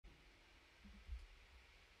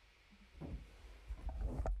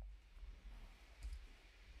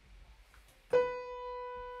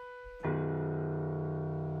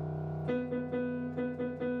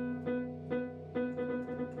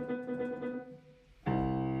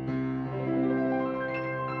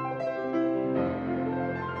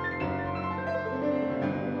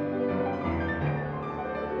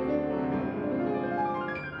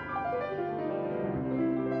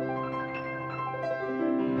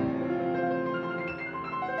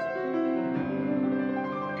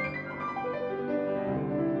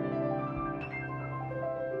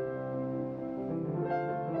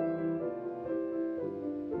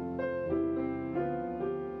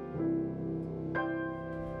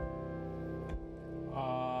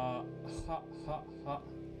は。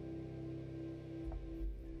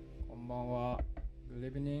こんばんは。Good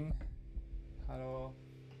evening. Hello.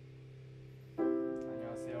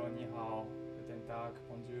 안녕하세요. 니하오. Guten Tag.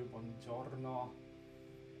 Bonjour. Buongiorno.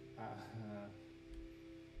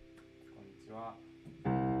 こんにちは。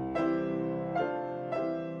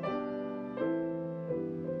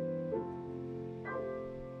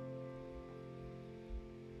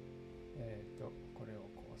これを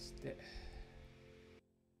こうして。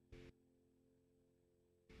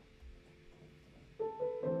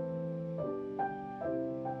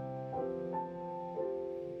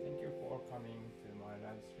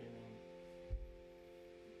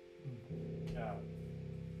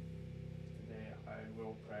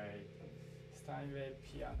Steinway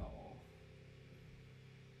piano.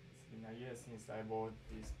 It's been a year since I bought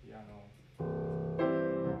this piano. 1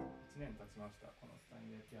年経ちました。このスタイ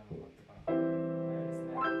ンウェイピアノを買ってから。早いです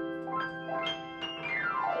ね。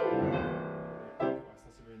今日は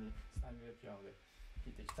久しぶりにスタインウェイピアノで弾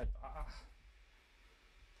いていきたいと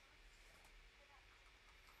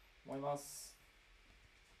思います。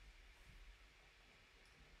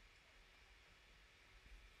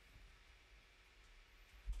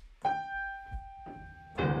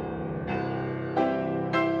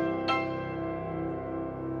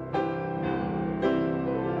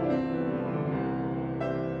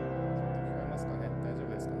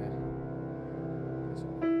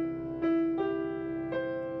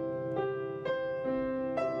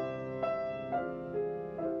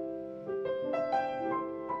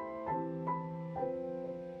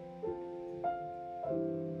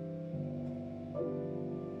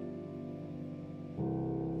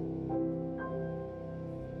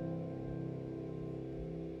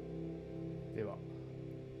では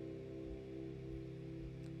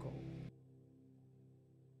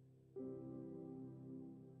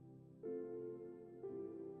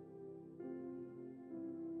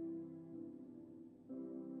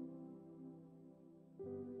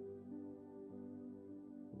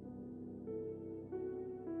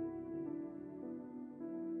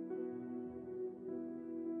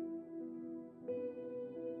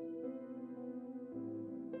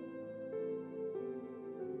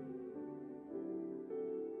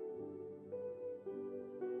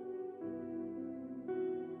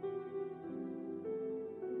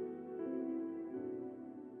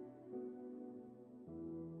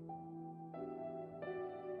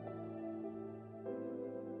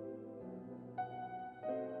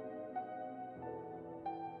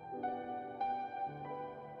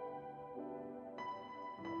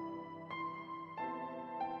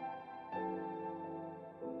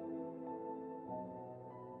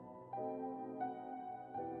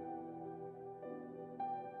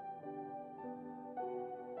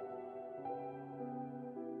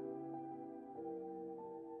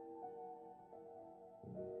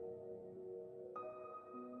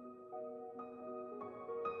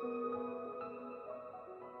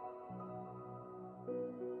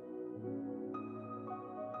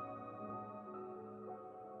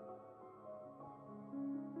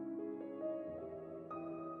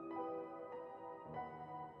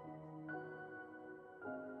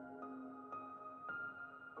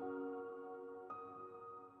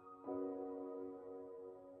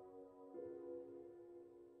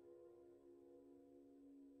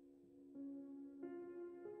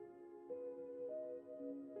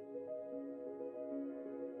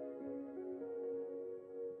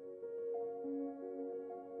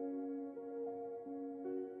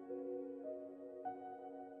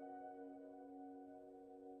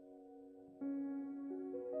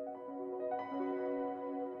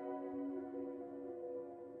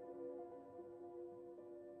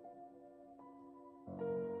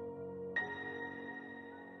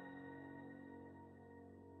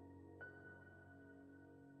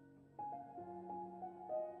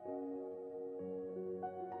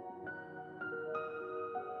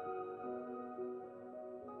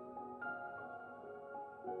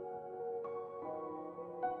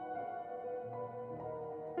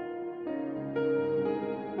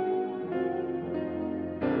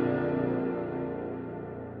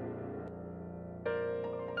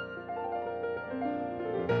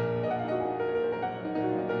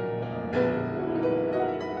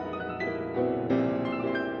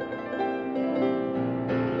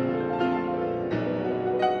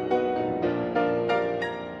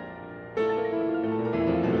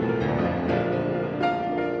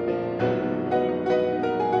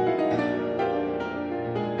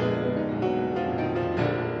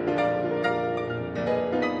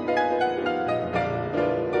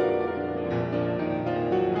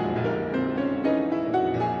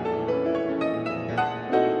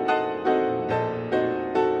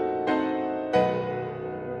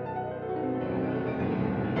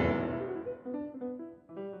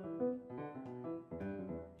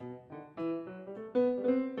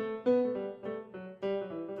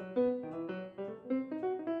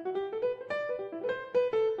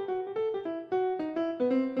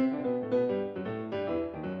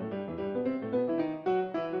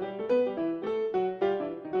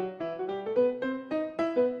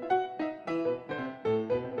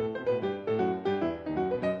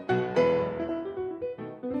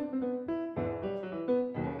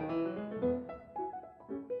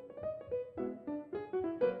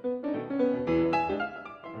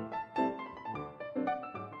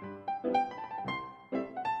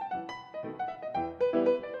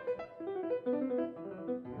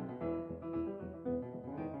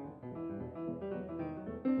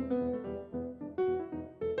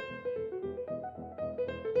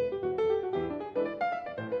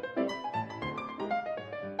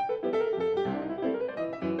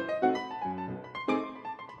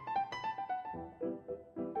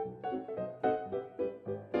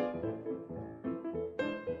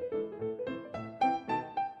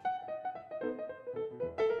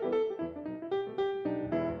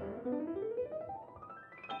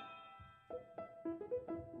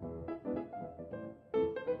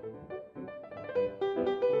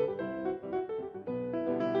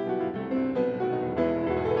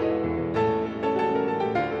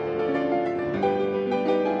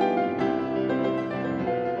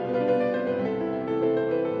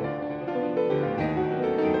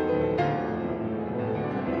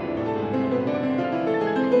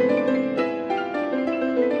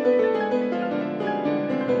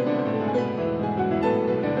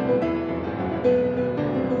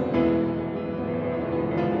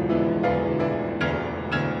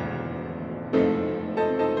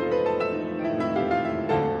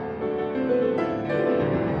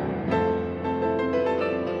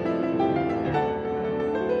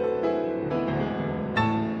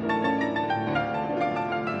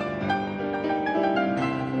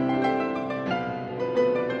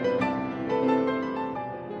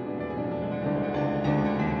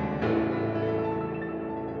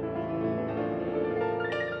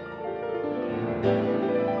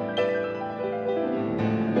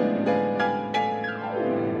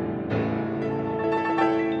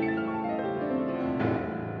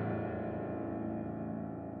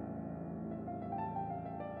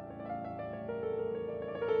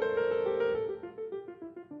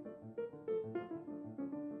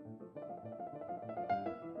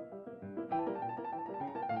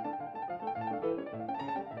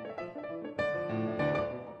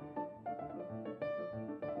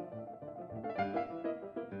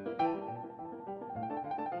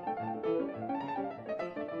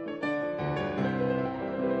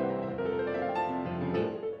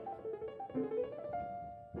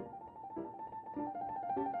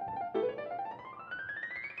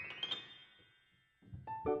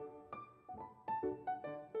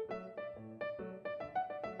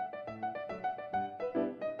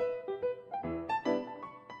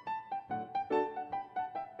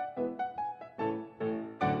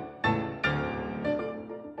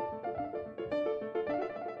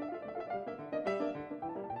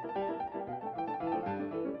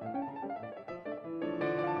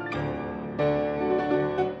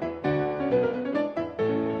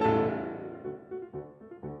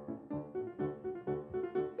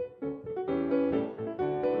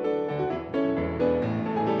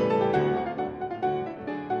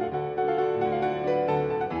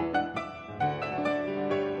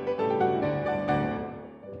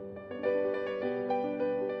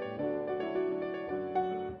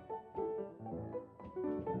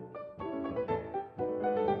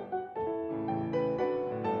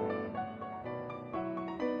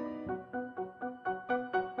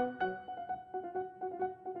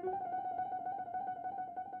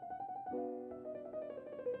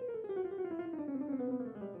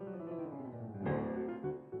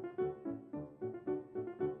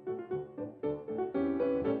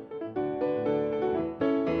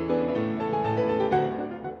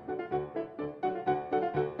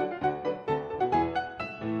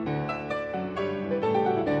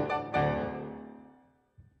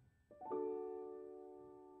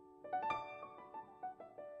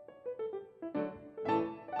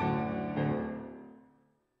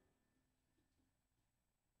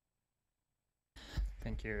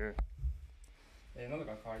Thank you。喉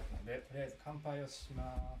が渇いたので、とりあえず乾杯をし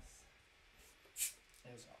ます。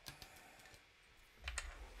よいしょ。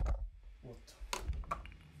おっと。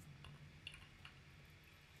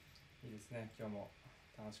いいですね、今日も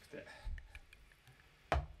楽しくて。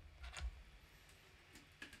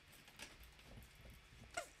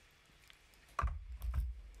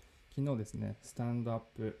昨日ですね、スタンドアッ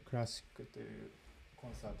プクラシックというコ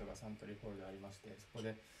ンサートがサントリーホールでありまして、そこ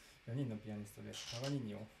で4人のピアニストでパガニー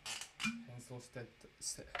ニを演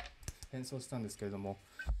奏したんですけれども、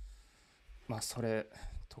それ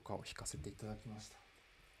とかを弾かせていただきました。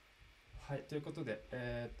はい、ということで、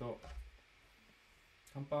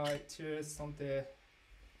乾杯、Cheers、ソンテ。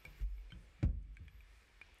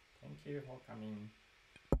Thank you for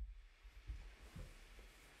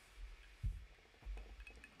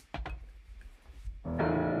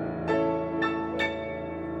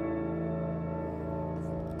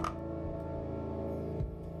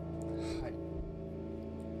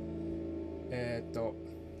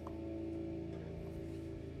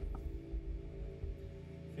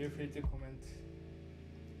free to comment.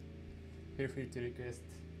 Feel free to request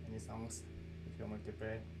any songs if you want to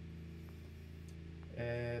play.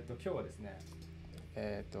 今日はですね、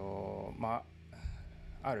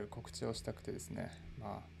ある告知をしたくてですね、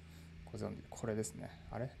ご存知、これですね。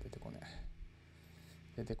あれ出て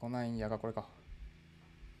こないんやが、これか。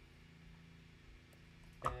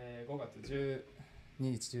5月12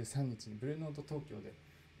日、13日にブルーノート東京で、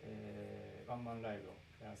ワンマンライブを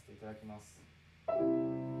やらせていただきます。そ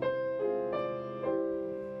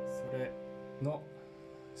れの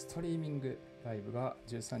ストリーミングライブが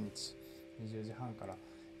13日20時半から、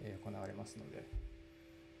行われますので、ぜ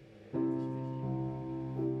ひぜひ、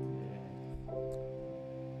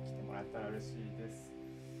来てもらえたら嬉しいです。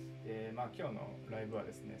今日のライブは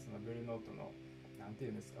ですね、そのブルーノートのなんてい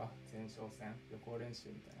うんですか、前哨戦、予行練習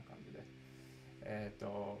みたいな感じで、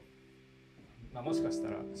もしかした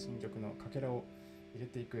ら新曲のかけらを入れ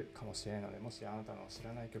ていくかもしれないので、もしあなたの知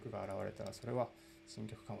らない曲が現れたらそれは新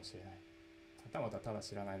曲かもしれない、はたまたただ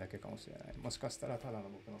知らないだけかもしれない、もしかしたらただの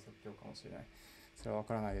僕の即興かもしれない、それは分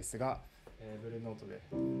からないですが、ブルーノートで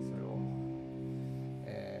それを、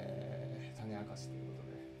種明かしというこ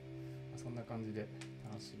とで、そんな感じで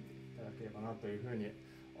楽しんでいただければなというふうに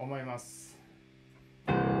思います。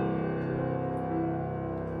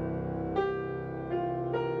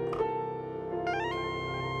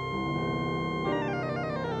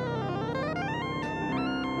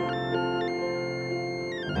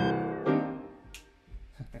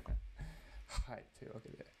はい、というわけ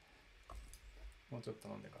で、もうちょっと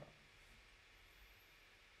飲んでから。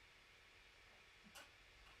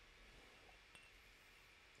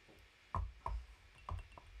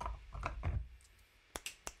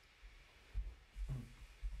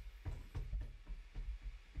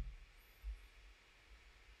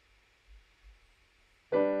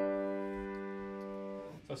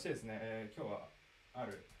そしてですね、今日はあ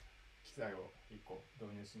る機材を1個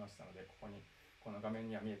導入しましたので、この画面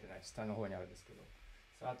には見えてない下の方にあるんですけど、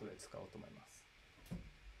それ後で使おうと思います。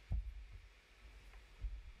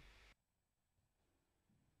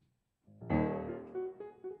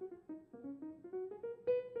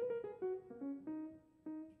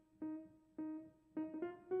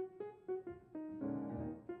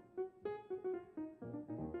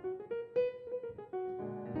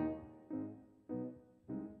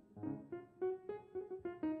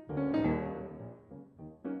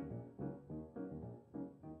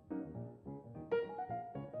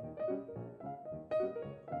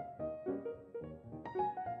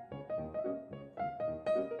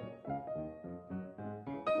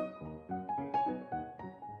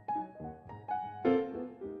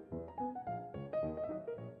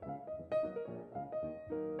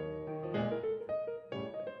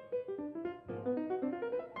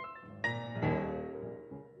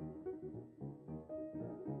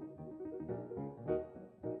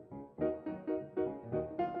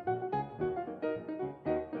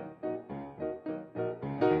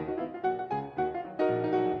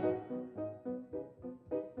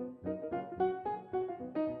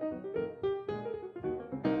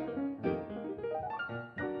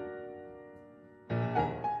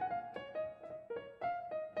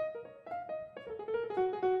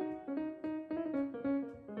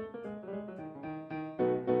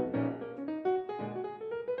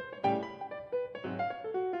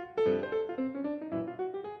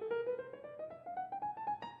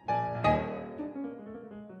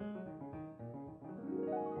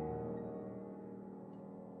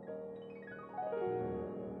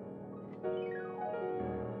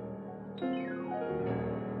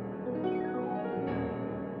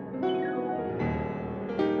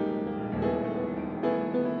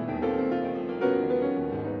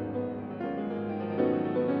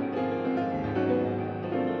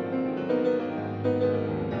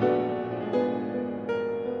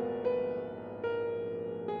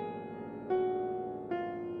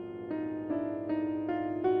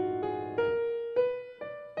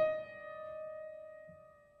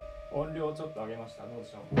をちょっと上げました。どうで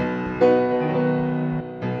しょう。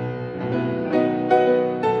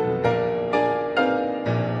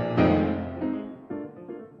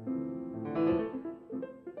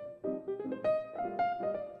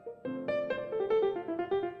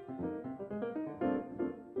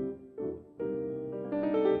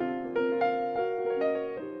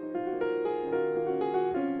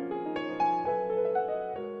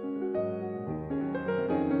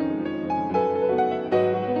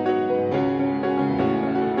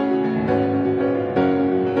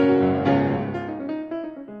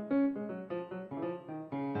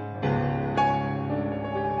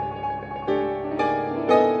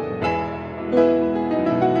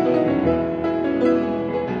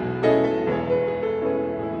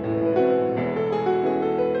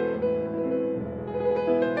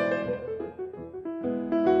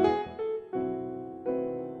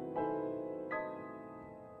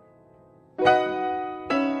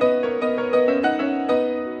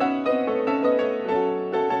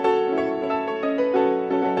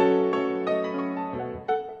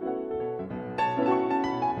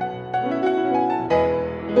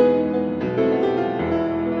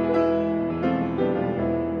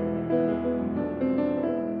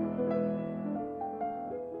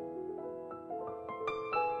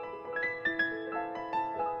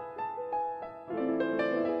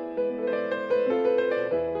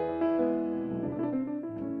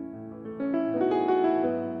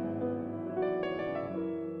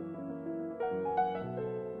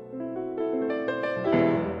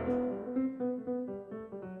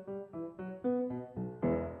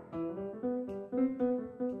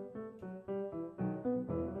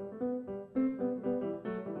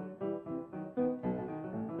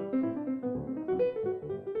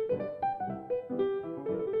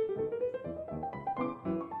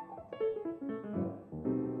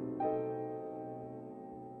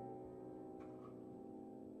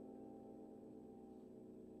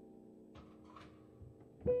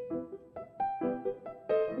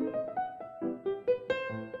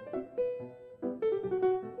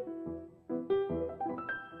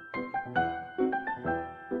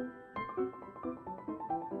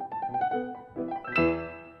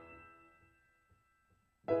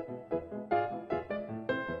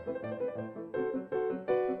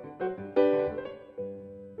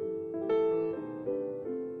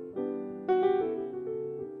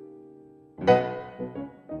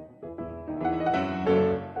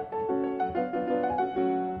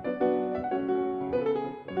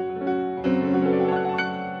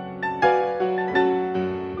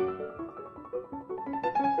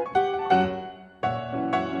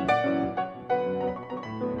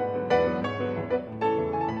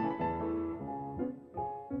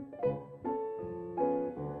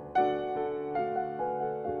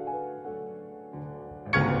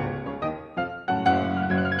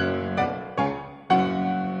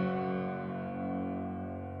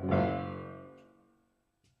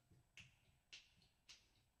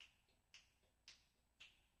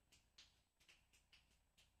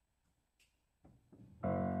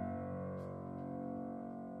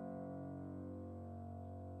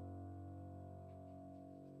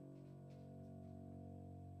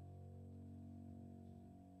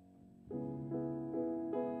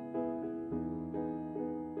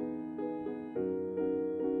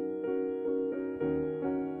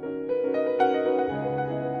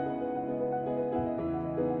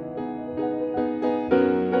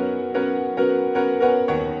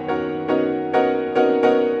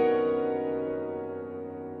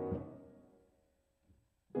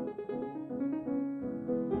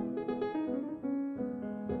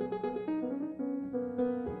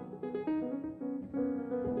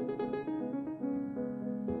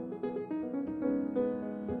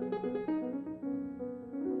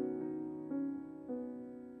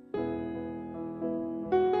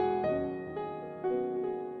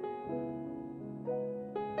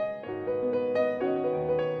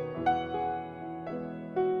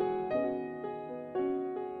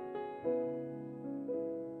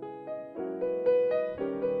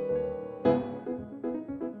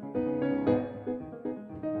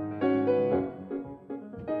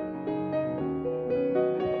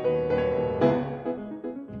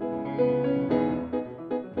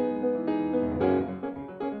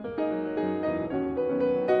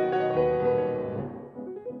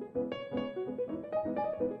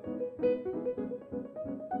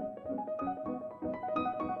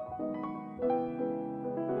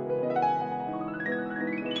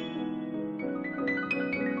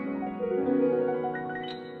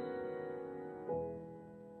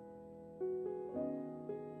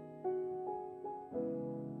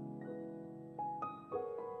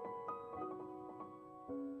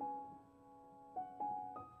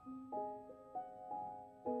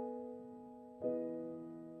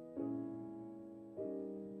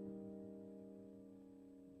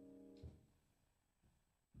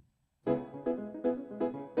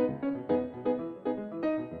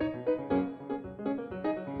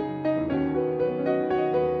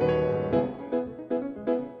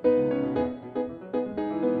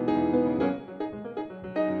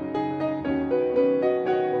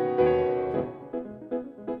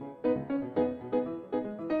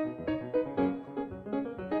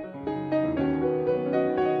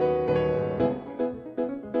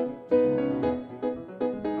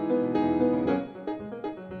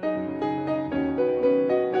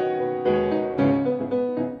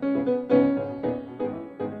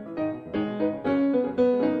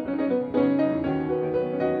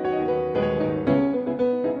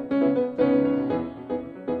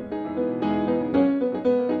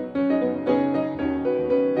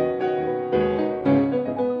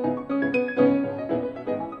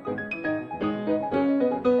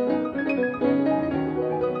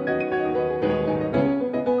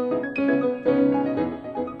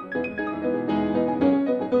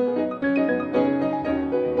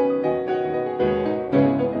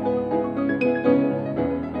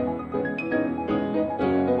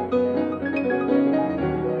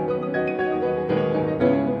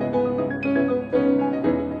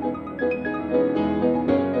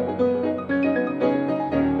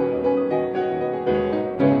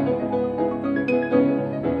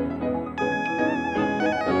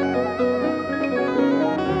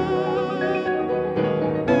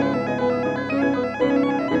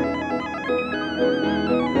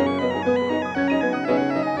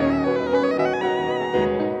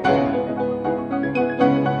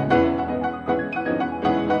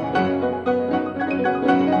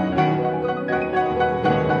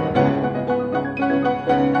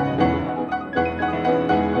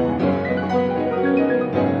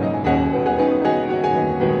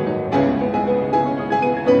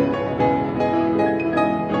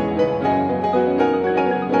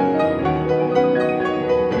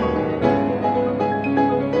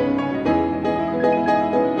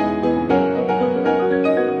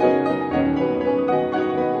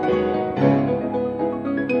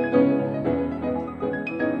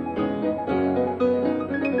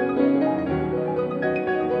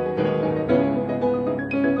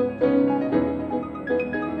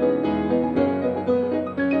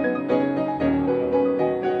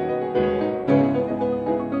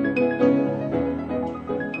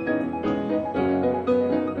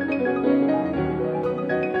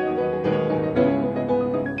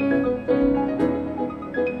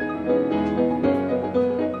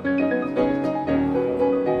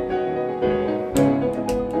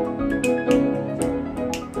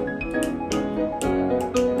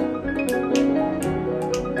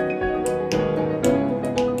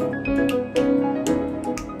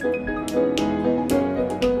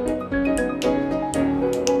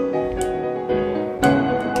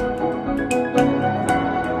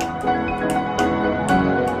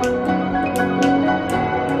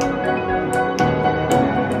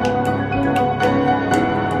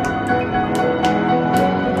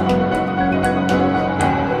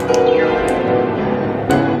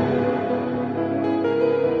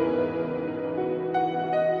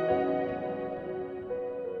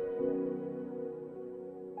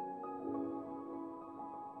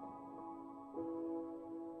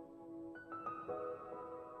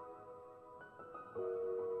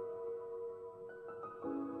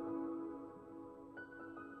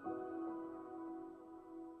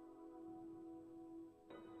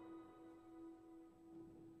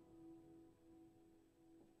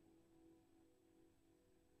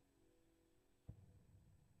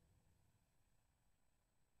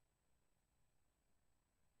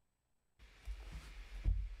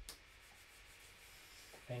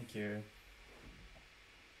Thank you.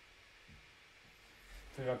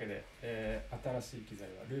 というわけで、新しい機材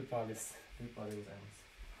はルーパーです。ルーパーでございます。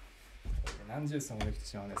これで何重奏もできて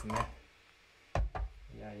しまうんですね。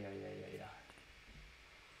いや。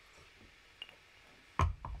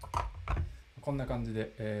こんな感じ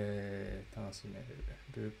で、楽しめる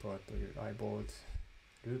ルーパーという I bought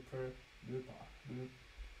ルーパー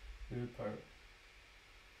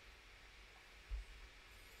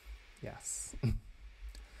Yes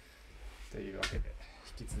というわけで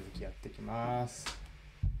引き続きやっていきます。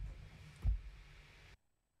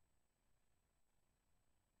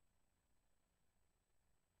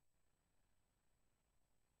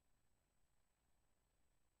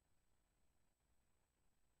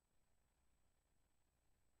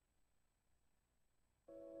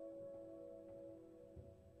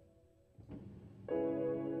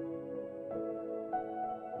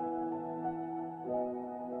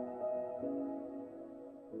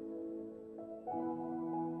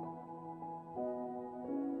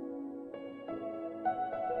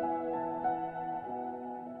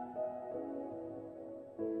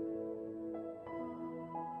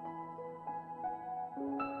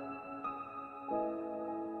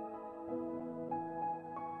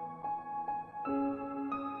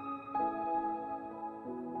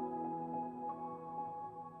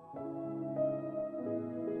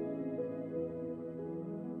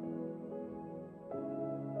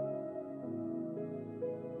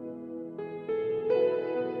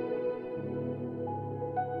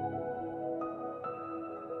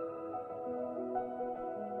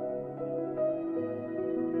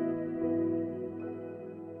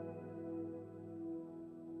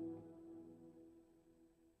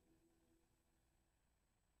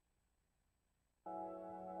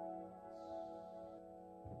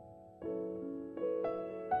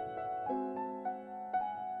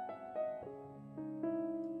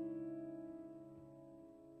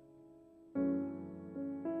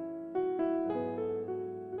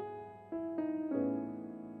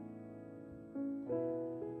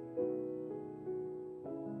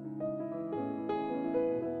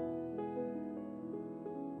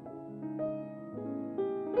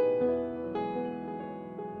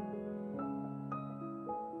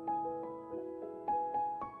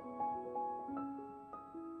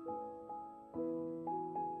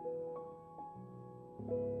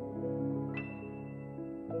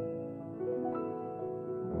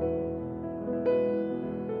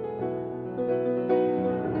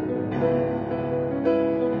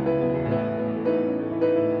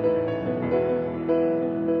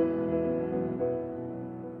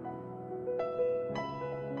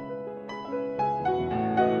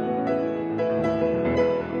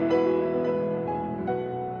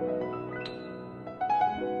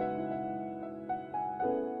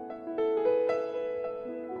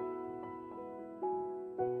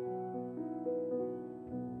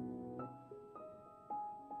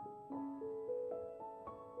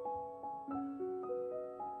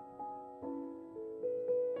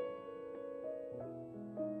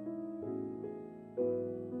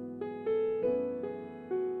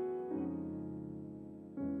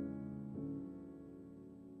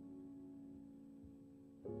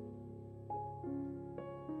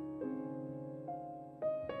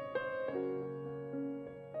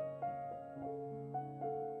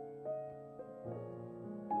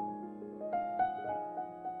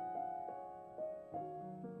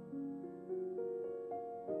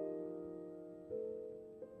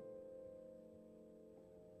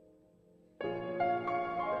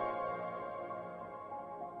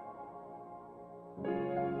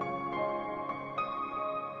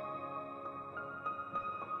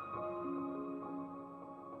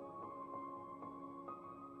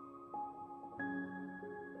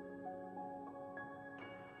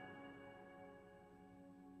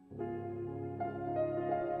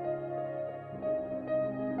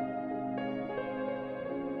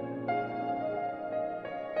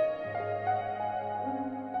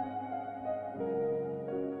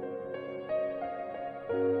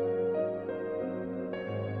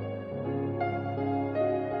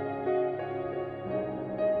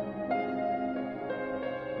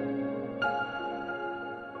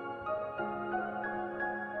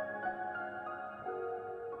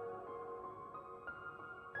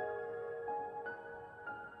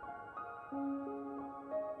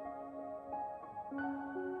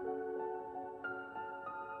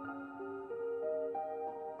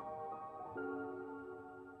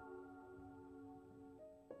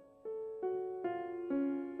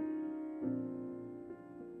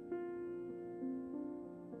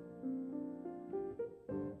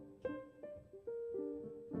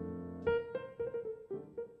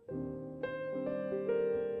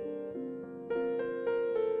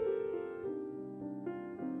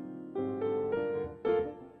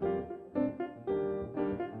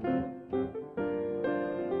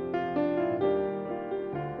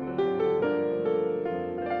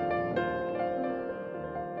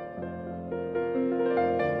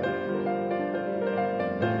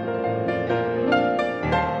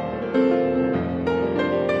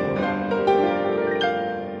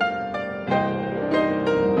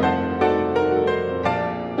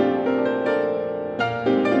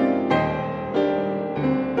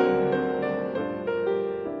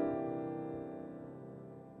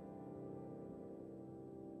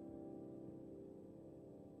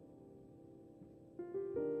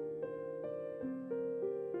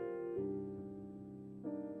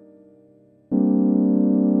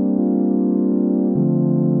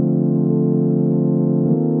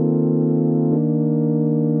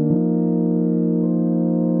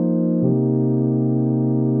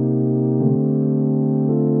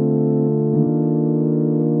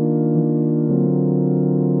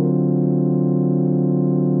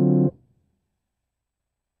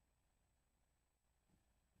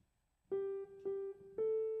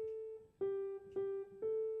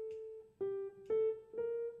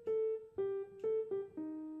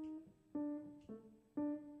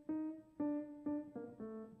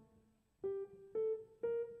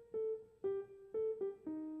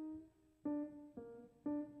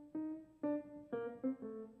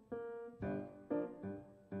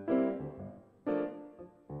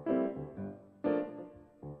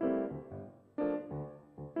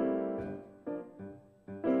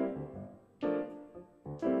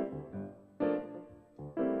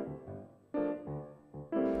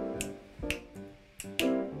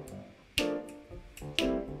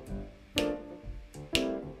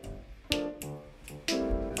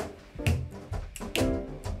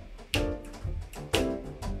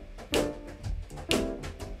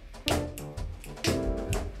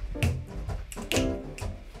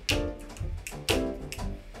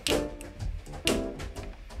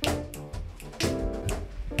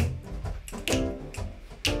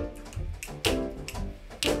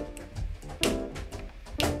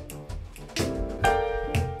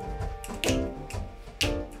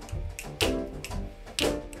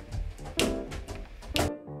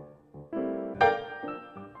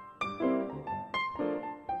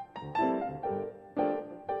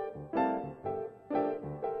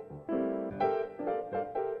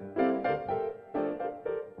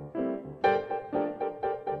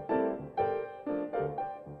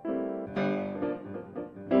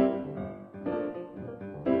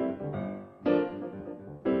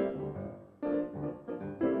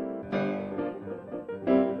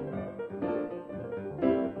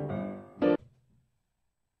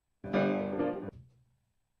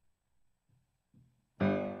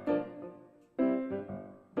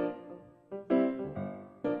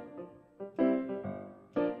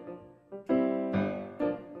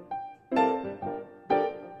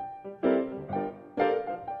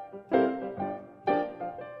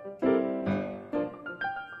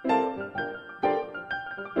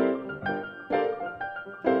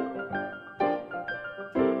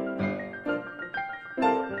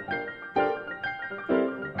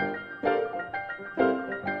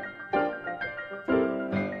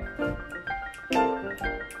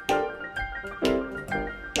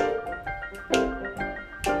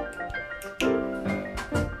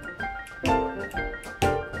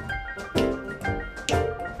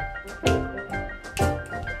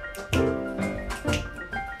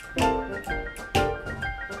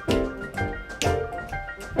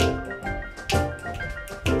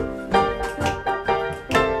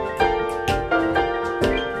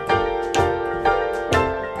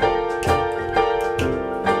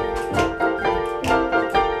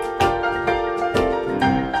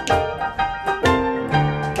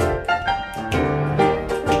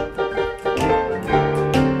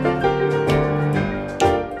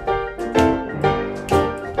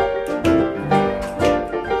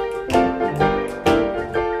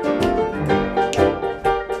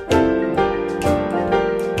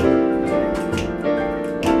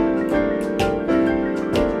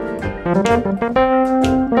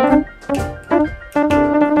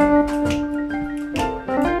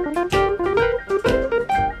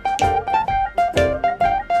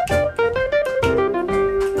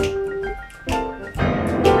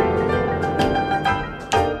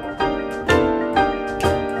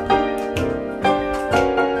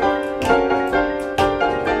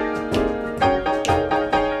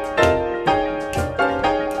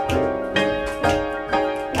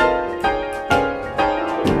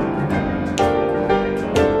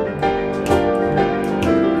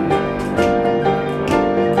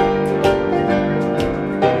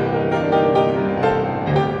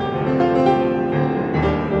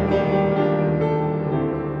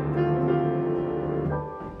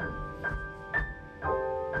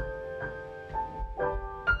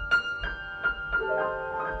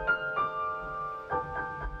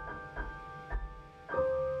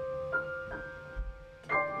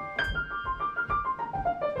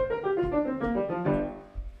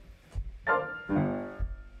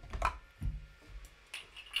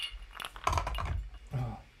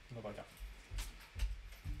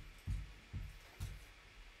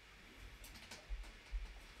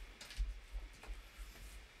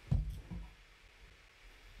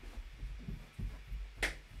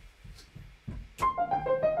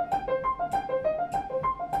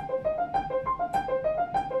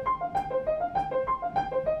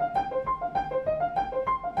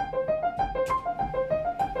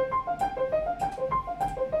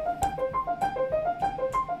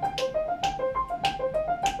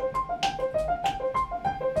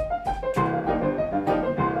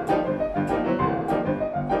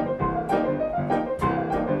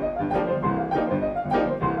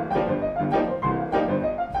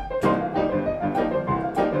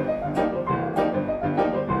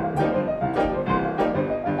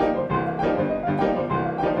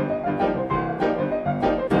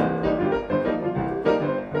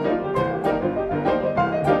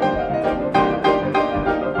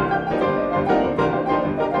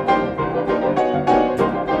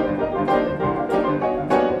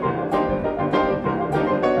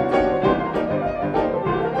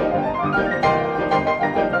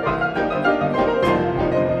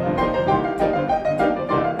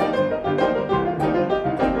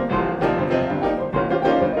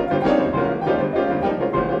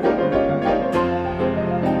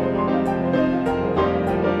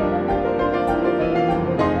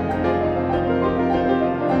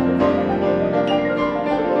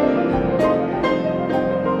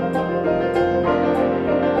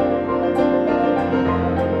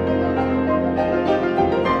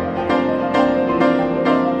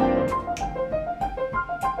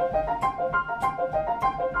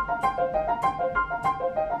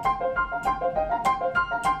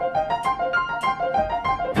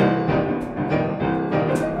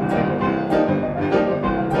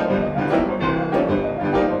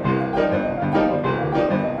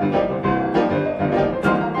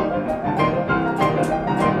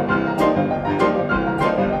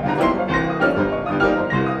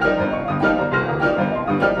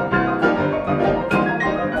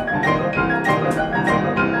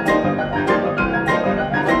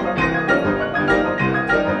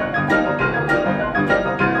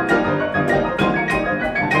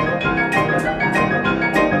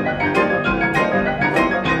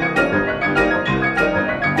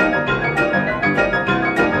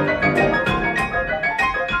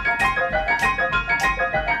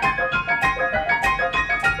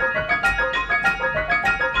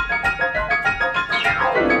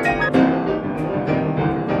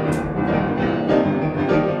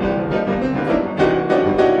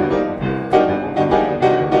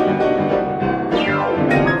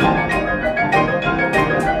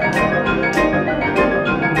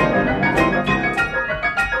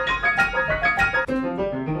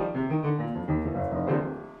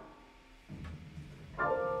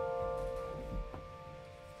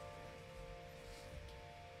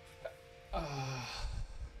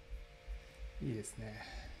いいですね。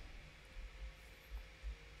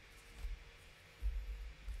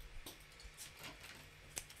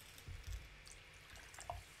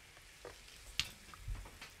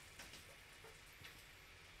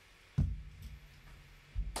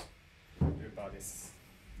ルーパーです。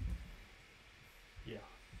いや、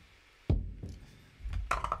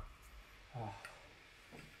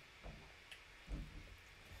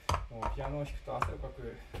もうピアノを弾くと汗をか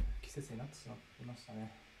く季節になってしまいました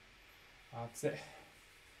ね。暑い。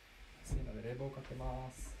暑いので冷房をかけま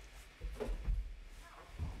す。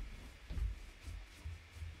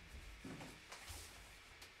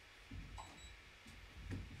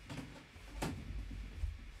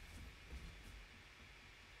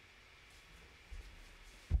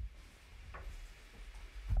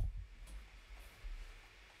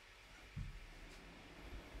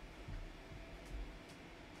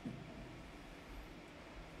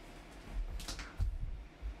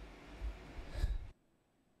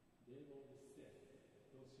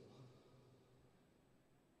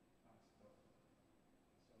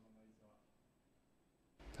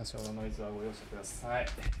多少のノイズはご容赦ください。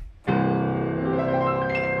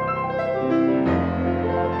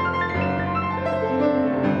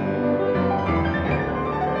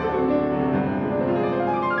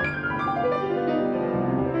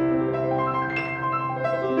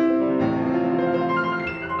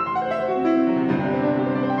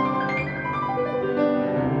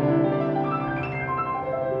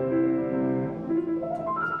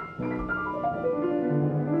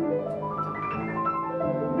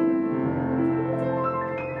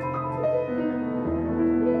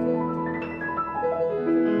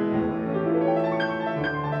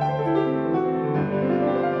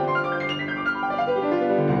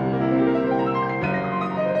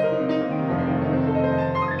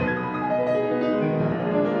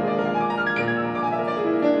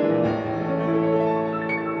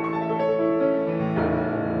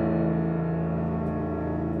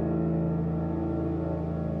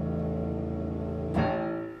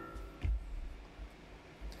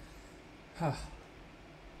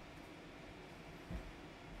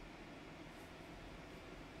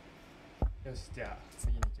よし、じゃあ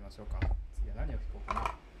次に行きましょうか。次は何を弾こうかな。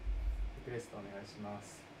リクエストお願いしま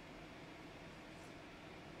す。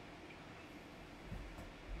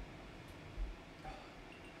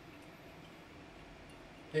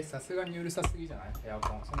さすがにうるさすぎじゃない？エア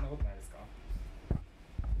コン。そんなことないですか？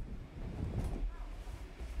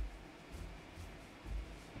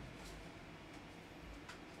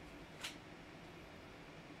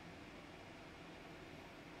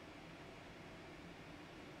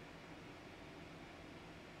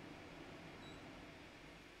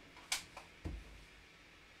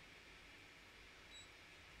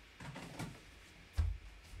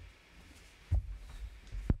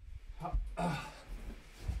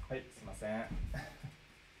はい、すいません。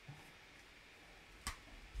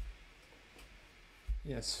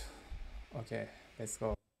よし、OK、Let's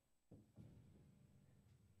go。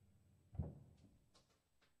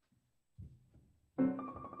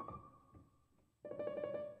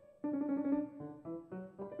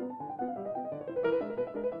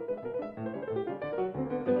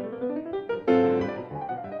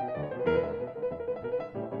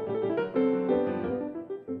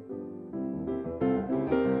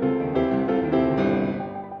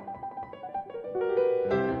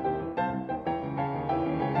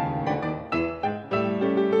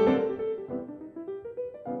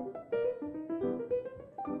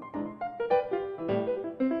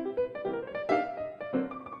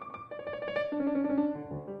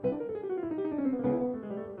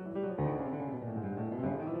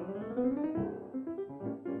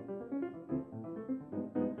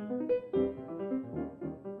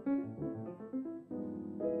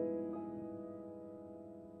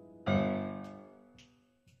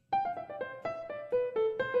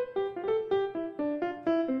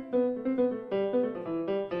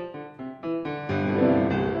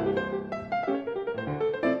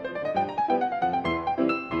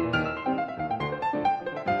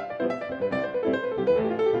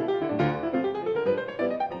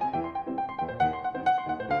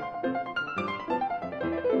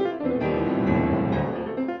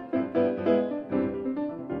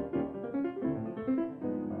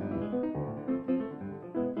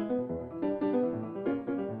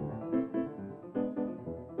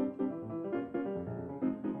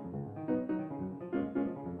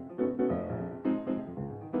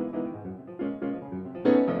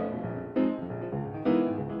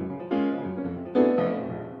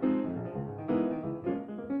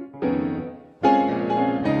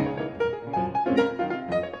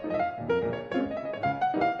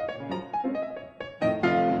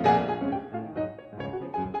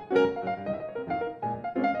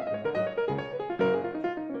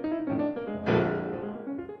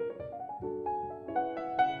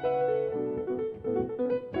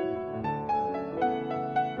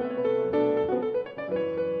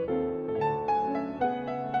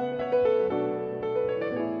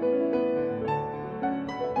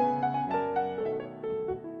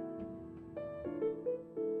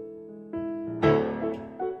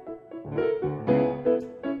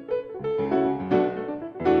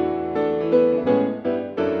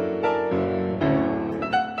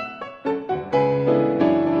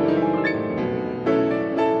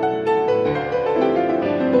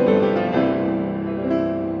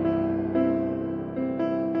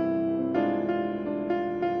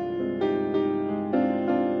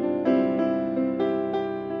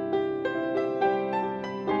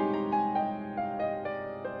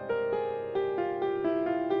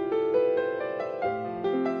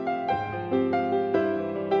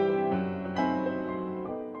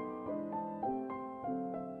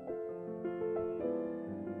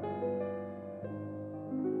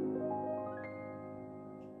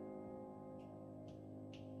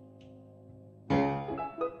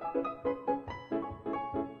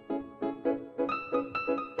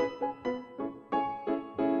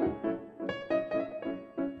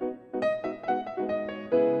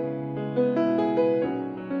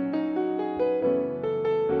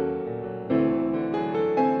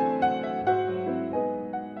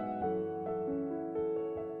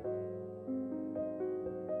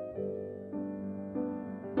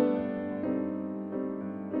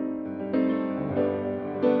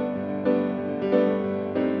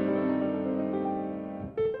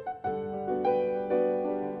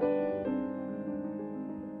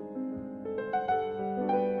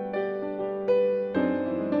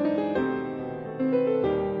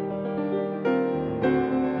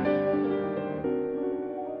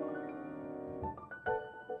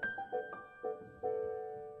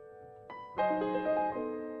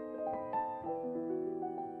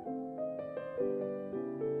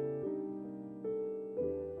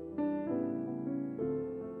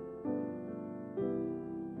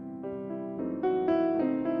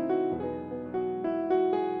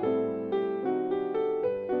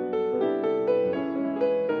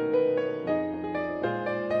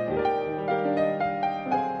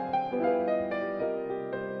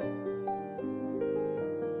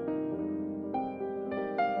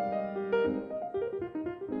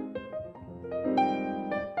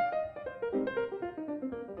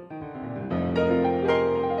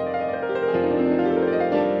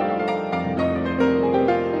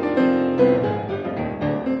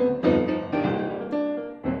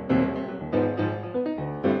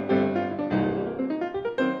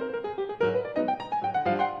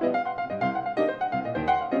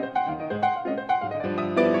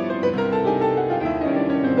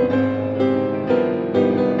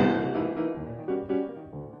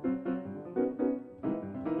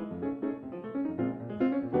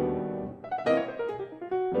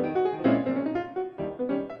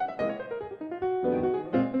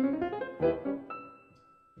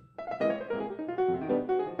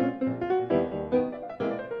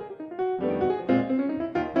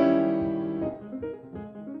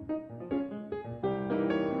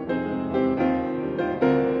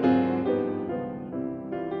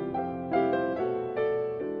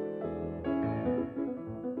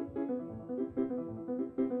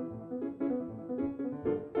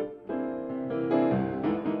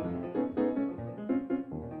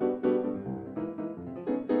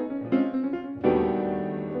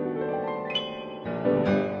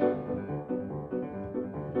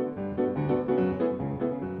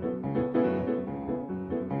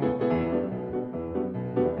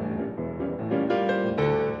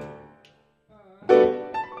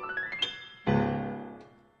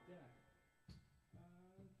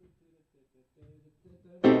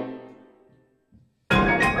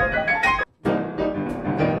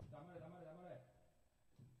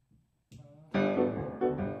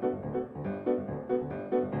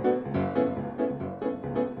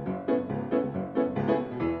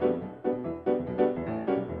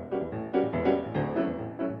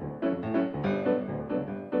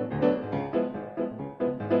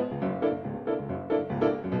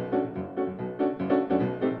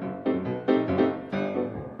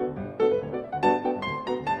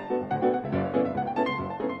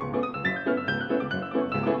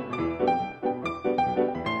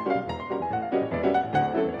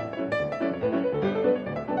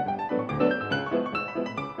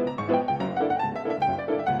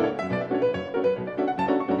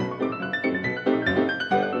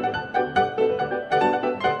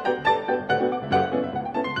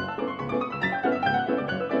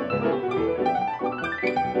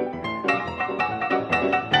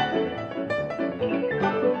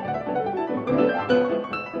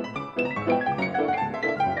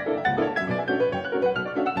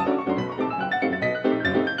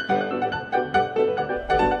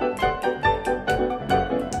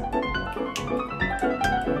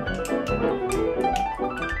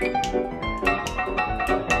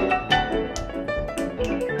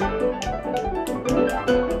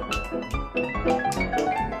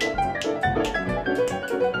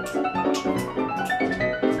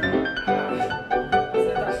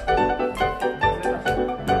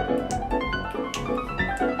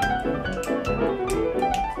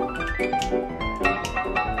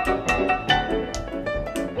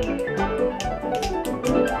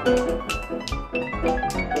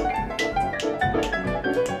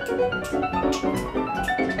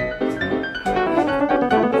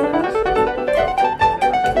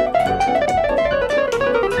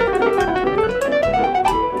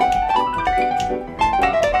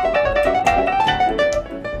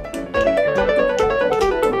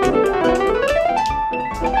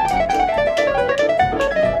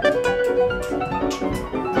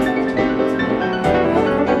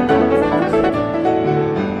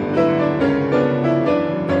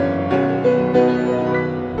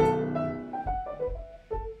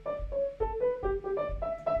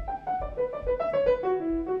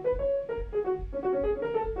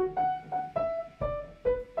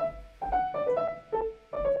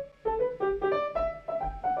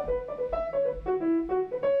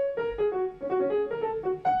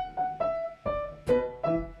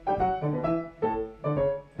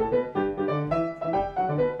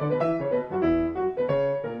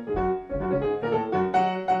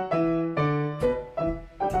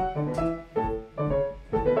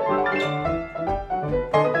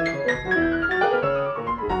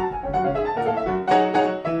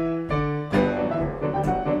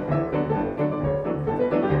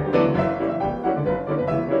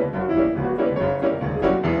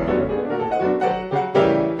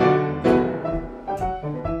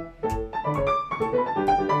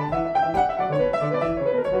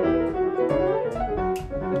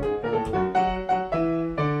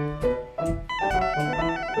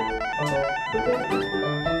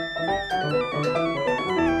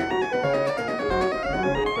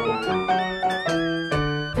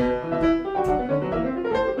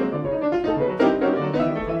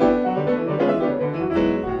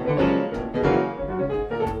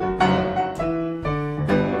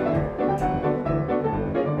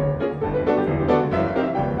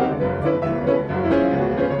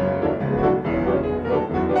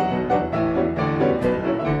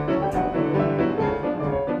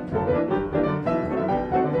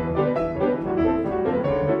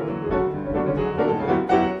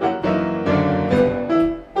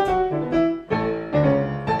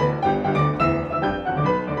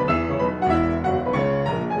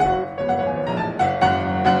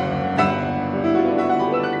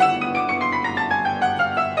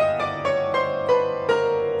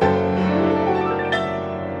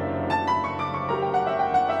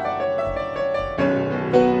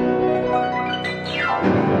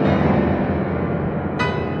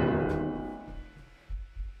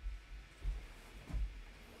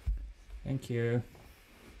Thank you.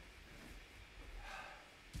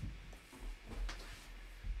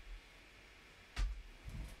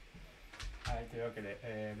 はい、というわけ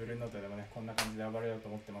で、ブルーノートでもね、こんな感じで暴れようと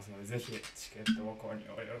思ってますので、ぜひチケットを購入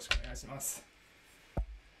をよろしくお願いします。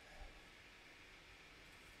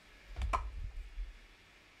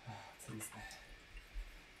暑いですね。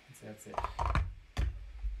暑い暑い。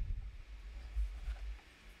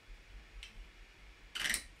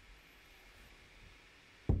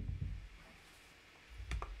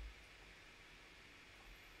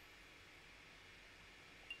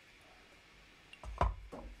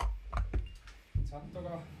チャット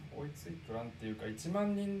が追いついとらんっていうか1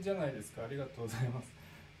万人じゃないですか。ありがとうございます。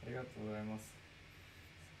ありがとうございます。す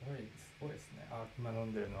ごいですね。あ、今飲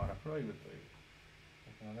んでるのはラフロイグという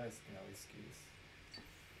僕の大好きなウイスキーです。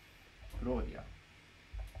クローディア。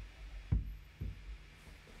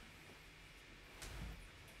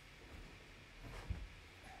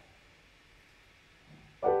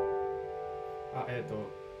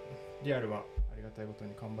リアルはありがたいこと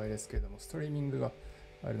に完売ですけれども、ストリーミングが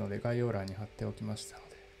あるので概要欄に貼っておきましたの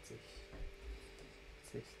で、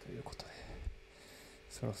ぜひということで、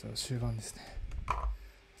そろそろ終盤ですね。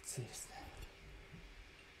暑いですね。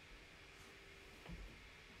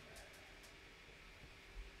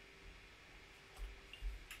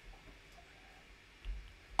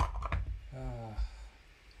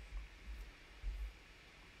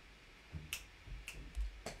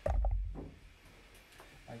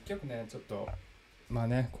一曲ね、ちょっとまあ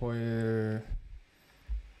ね、こういう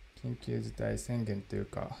緊急事態宣言という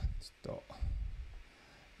か、ちょっと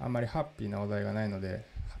あんまりハッピーなお題がないので、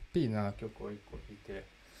ハッピーな曲を1個聴いて、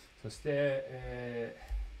そして、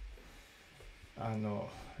ラ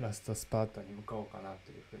ストスパートに向かおうかな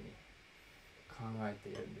というふうに考えて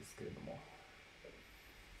いるんですけれども、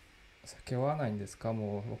酒は合わないんですか？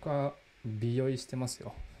もう僕は美酔いしてます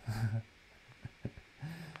よ。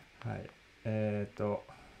はい。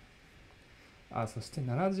そして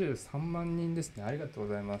73万人ですね。ありがとう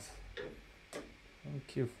ございます。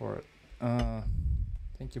Thank you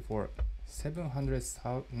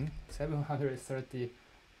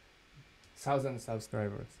for730,000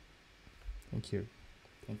 subscribers. Thank you,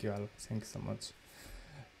 all. Thank you so much.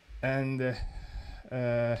 And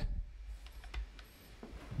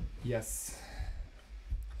イエス。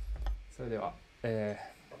それでは、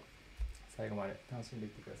最後まで楽しんでい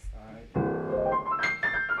ってください。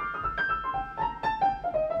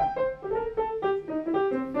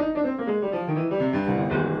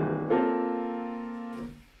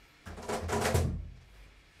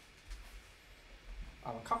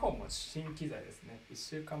カホも新機材ですね。1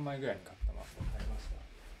週間前ぐらいに買ったのを買いました。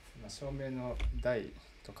今照明の台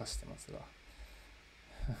とかしてますが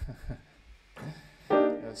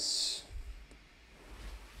よし。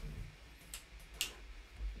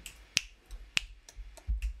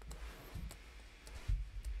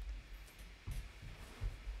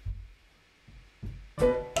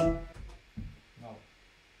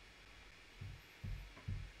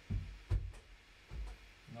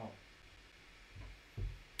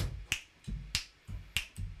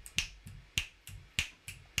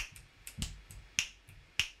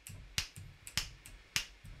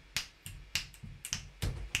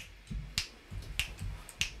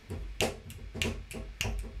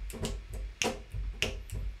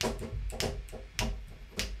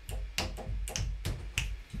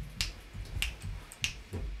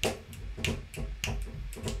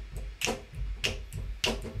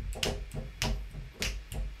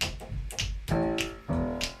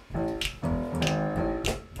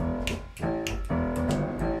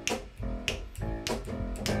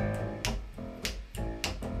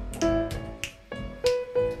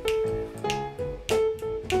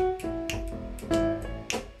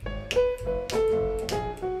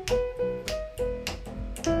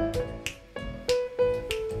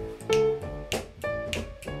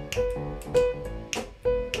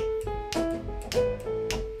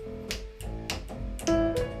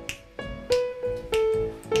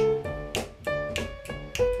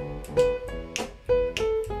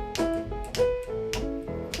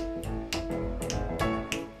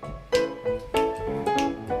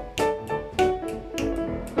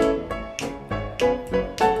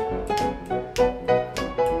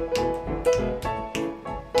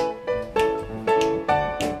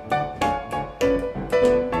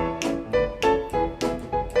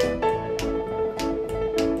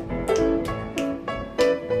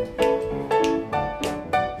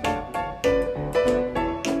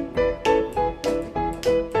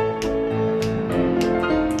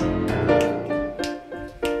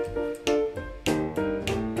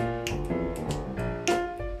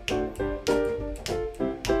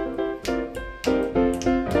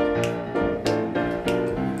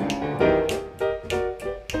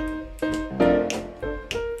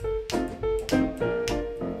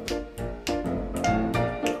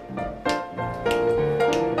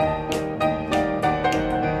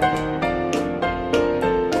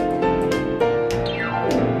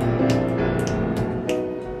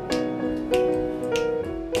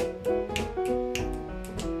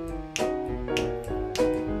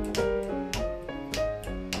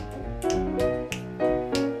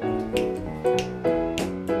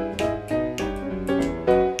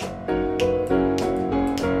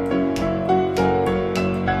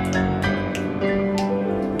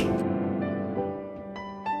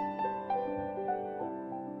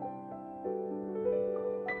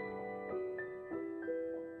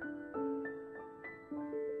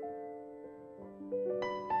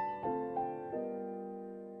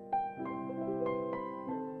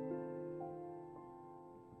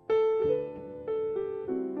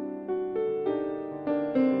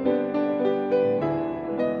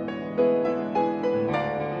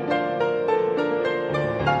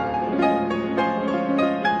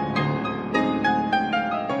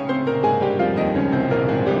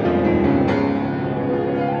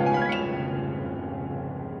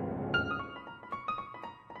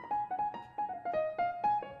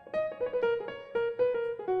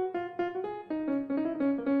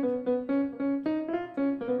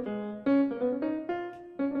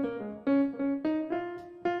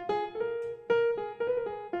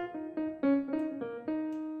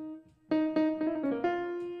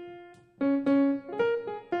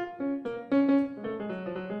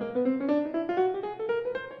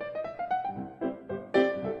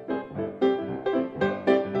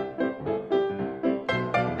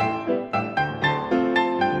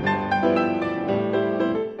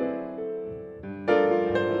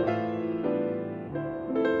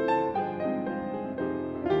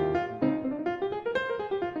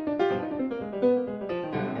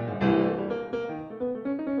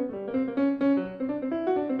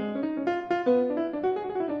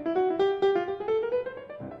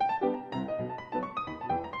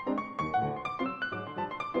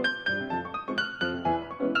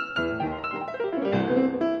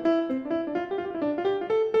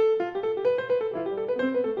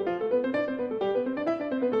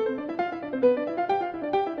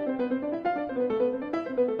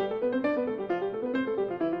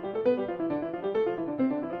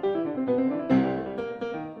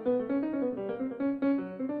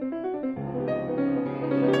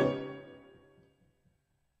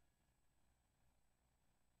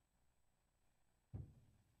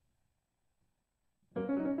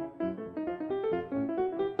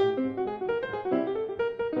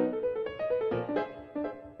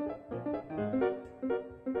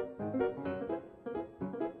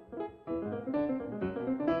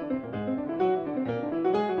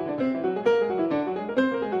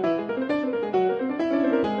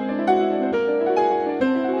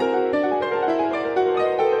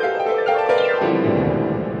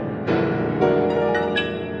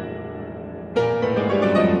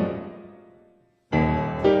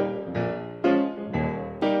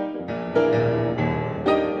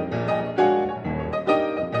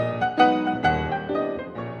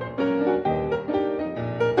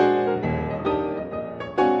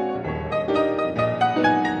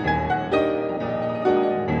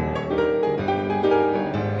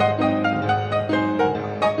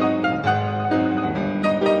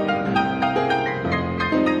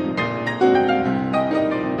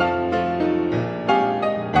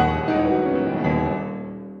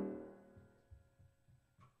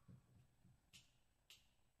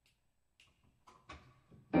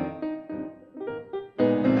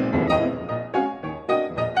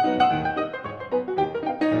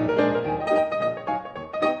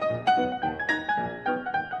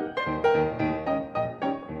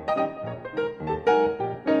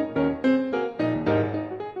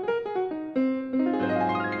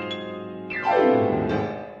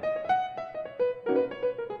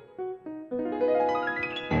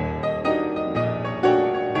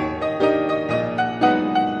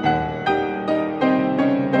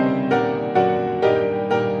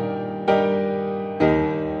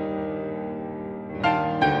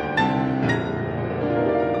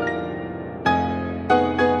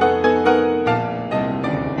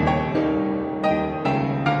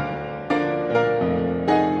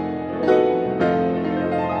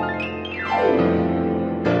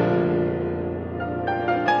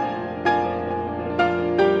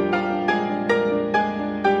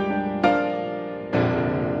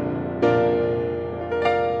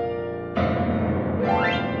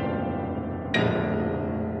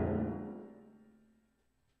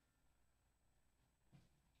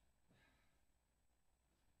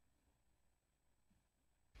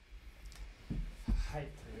はい、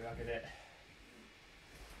というわけで、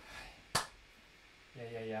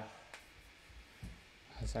いやは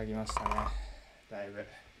しゃぎましたね、だいぶ。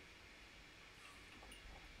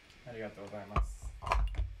ありがとうございます。というわ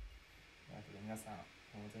けで皆さん、も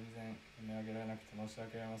う全然読み上げられなくて申し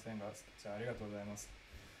訳ありませんが、じゃあありがとうございます。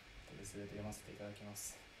後で全て読ませていただきま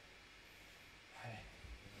す。はい。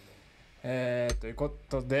というこ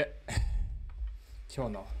とで、今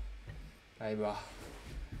日のライブは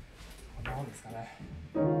こんなもんですかね。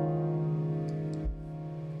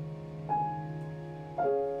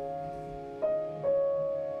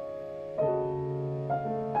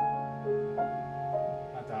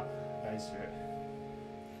また来週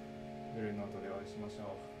ブルーノートでお会いしまし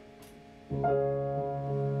ょう。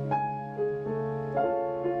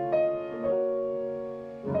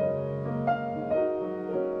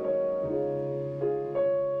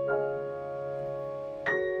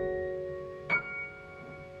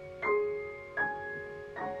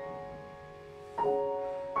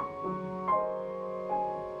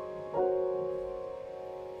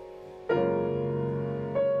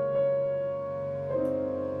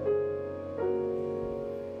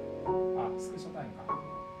スクショタイムか。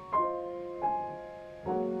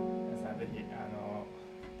皆さんぜひね、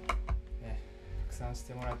拡散し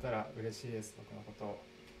てもらえたら嬉しいです。僕のことを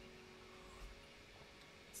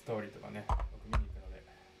ストーリーとかね、僕見に行くのでよ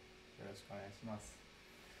ろしくお願いします。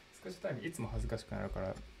スクショタイムいつも恥ずかしくなるか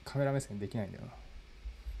らカメラ目線できないんだよな。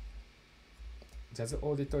ジャズ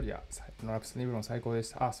オーディトリアのラプソディブルーも最高でし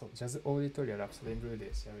た。あ、そう、ジャズオーディトリアラプソディブルーで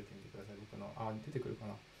調べてみてください。僕の出てくるか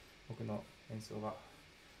な、僕の演奏が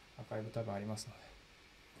アーカイブ多分ありますので。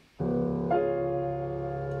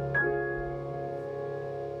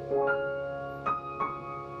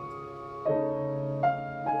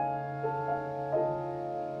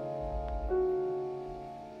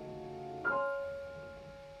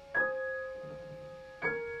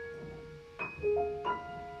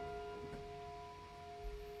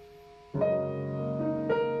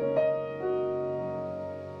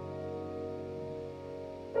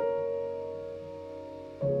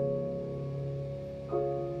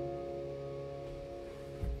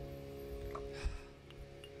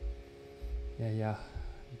いや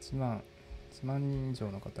1万人以上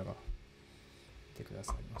の方が来てくだ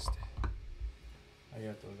さいましてあり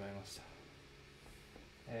がとうございました。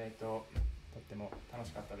とっても楽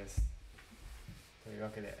しかったです。というわ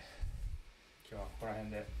けで今日はここら辺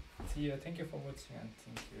で See you, thank you for watching and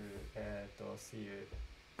thank you, see you,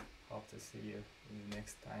 hope to see you in the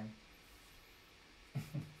next time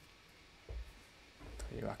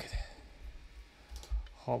というわけで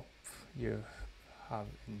Hope you have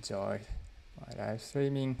enjoyed my live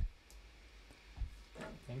streaming.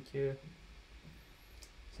 Thank you.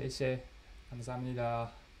 谢谢.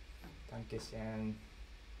 감사합니다. Dankeschön.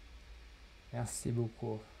 Merci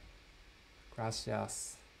beaucoup.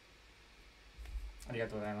 Gracias. ありが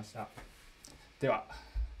とうございました。では。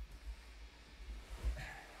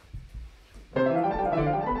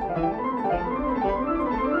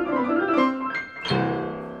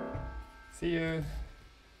See you.